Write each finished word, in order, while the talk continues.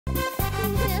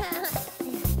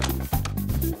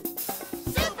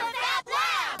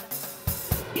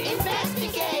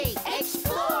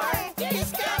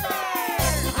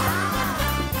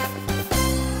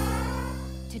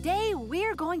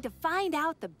find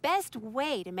out the best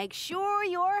way to make sure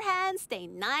your hands stay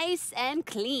nice and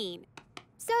clean.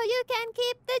 So you can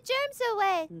keep the germs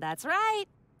away. That's right.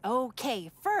 Okay,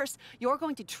 first, you're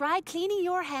going to try cleaning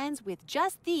your hands with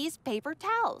just these paper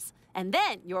towels. And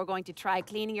then you're going to try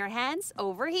cleaning your hands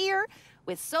over here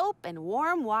with soap and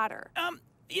warm water.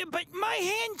 Yeah, but my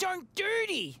hands aren't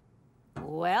dirty.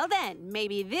 Well then,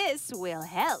 maybe this will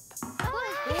help.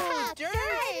 Oh, yeah,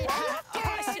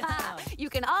 Awesome. You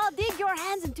can all dig your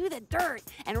hands into the dirt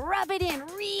and rub it in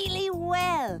really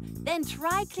well. Then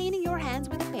try cleaning your hands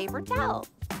with a paper towel.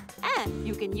 And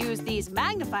you can use these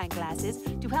magnifying glasses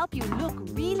to help you look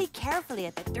really carefully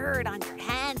at the dirt on your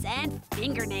hands and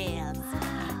fingernails.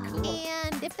 Wow. Cool.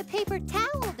 And if the paper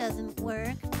towel doesn't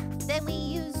work, then we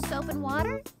use soap and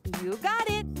water? You got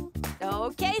it.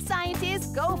 Okay, scientists,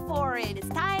 go for it. It's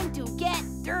time to get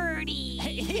dirty.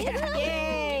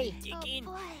 Yay! Oh,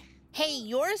 boy. Hey,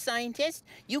 you're a scientist.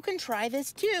 You can try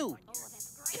this too.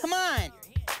 Come on.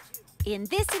 In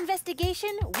this investigation,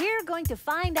 we're going to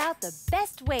find out the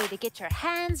best way to get your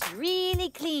hands really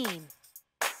clean.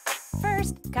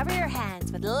 First, cover your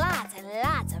hands with lots and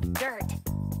lots of dirt.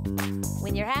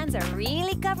 When your hands are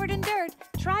really covered in dirt,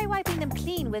 try wiping them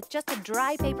clean with just a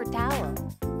dry paper towel.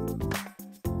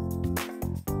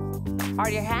 Are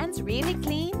your hands really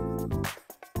clean?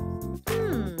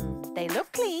 They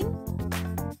look clean.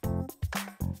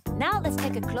 Now let's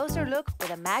take a closer look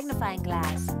with a magnifying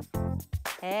glass.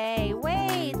 Hey,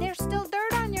 wait, there's still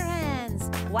dirt on your hands.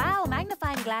 Wow,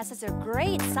 magnifying glasses are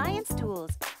great science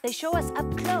tools. They show us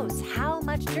up close how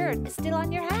much dirt is still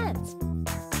on your hands.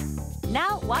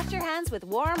 Now, wash your hands with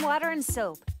warm water and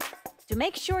soap. To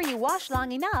make sure you wash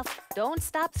long enough, don't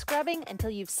stop scrubbing until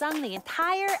you've sung the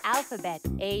entire alphabet.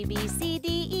 A, B, C,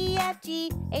 D, E, F,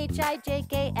 G, H, I, J,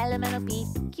 K, L, M, N, O, P,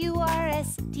 Q, R,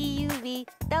 S, T, U, V,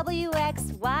 W, X,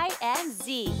 Y, and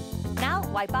Z. Now,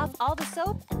 wipe off all the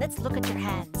soap and let's look at your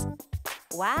hands.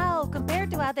 Wow,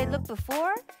 compared to how they looked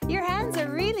before, your hands are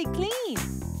really clean.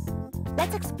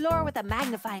 Let's explore with a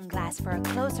magnifying glass for a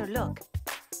closer look.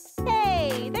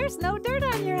 Hey, there's no dirt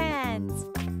on your hands.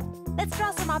 Let's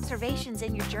draw some observations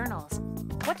in your journals.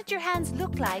 What did your hands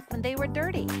look like when they were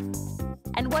dirty?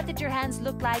 And what did your hands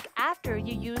look like after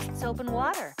you used soap and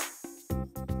water?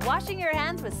 Washing your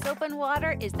hands with soap and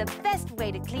water is the best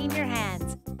way to clean your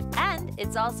hands. And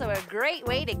it's also a great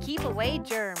way to keep away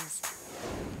germs.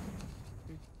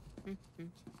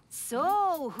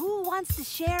 So, who wants to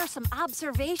share some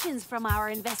observations from our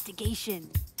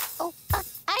investigation? Oh,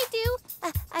 I do.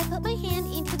 I put my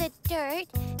hand into the dirt,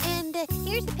 and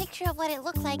here's a picture of what it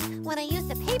looked like when I used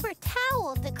a paper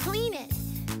towel to clean it.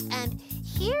 And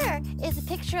here is a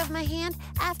picture of my hand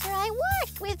after I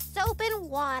washed with soap and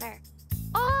water.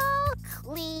 All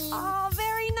clean. Oh,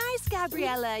 very nice,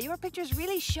 Gabriella. Your pictures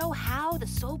really show how the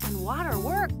soap and water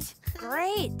worked.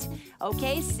 Great.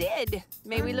 Okay, Sid,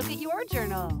 may we look at your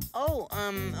journal? Oh,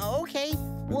 okay.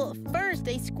 Well, first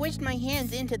I squished my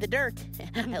hands into the dirt.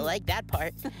 I like that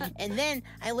part. And then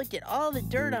I looked at all the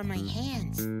dirt on my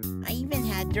hands. I even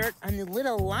had dirt on the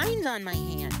little lines on my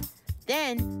hand.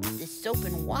 Then the soap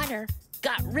and water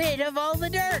got rid of all the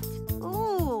dirt.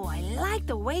 Ooh, I like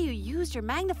the way you used your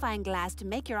magnifying glass to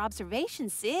make your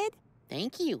observations, Sid.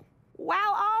 Thank you.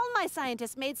 Wow, all my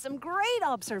scientists made some great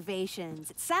observations.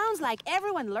 It sounds like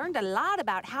everyone learned a lot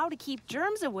about how to keep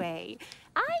germs away.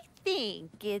 I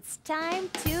think it's time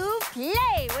to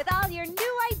play with all your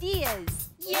new ideas.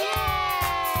 Yay!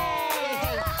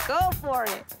 Go for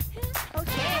it.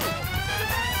 Okay.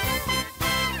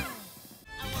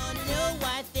 I want to know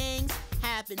why things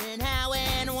happen and how,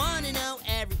 and want to know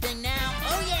everything now.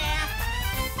 Oh, yeah!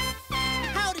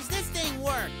 How does this thing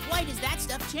work? Why does that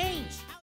stuff change?